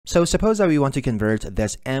So suppose that we want to convert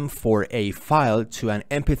this m4a file to an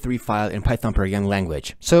mp3 file in Python programming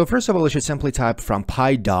language. So first of all, we should simply type from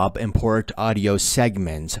pydub import audio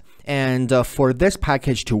segment. And for this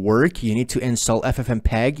package to work, you need to install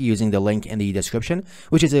ffmpeg using the link in the description,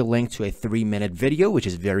 which is a link to a 3-minute video, which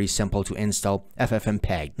is very simple to install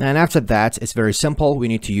ffmpeg. And after that, it's very simple. We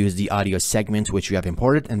need to use the audio segment, which we have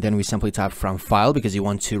imported, and then we simply type from file because you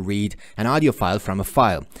want to read an audio file from a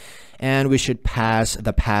file. And we should pass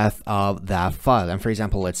the path of that file. And for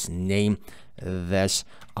example, let's name this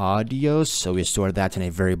audio. So we store that in a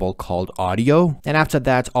variable called audio. And after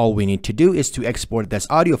that, all we need to do is to export this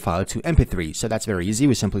audio file to mp3. So that's very easy.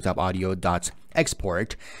 We simply type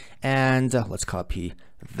audio.export and let's copy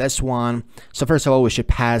this one. So first of all, we should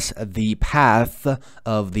pass the path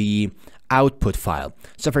of the output file.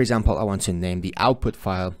 So for example, I want to name the output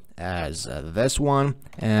file as this one,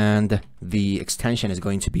 and the extension is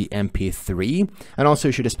going to be mp3, and also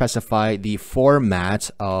you should specify the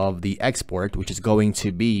format of the export, which is going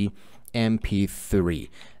to be mp3.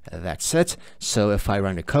 That's it. So if I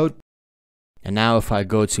run the code, and now if I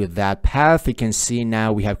go to that path, you can see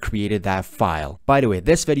now we have created that file. By the way,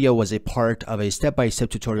 this video was a part of a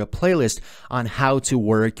step-by-step tutorial playlist on how to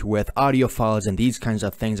work with audio files and these kinds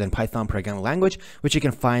of things in Python programming language, which you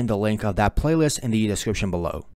can find the link of that playlist in the description below.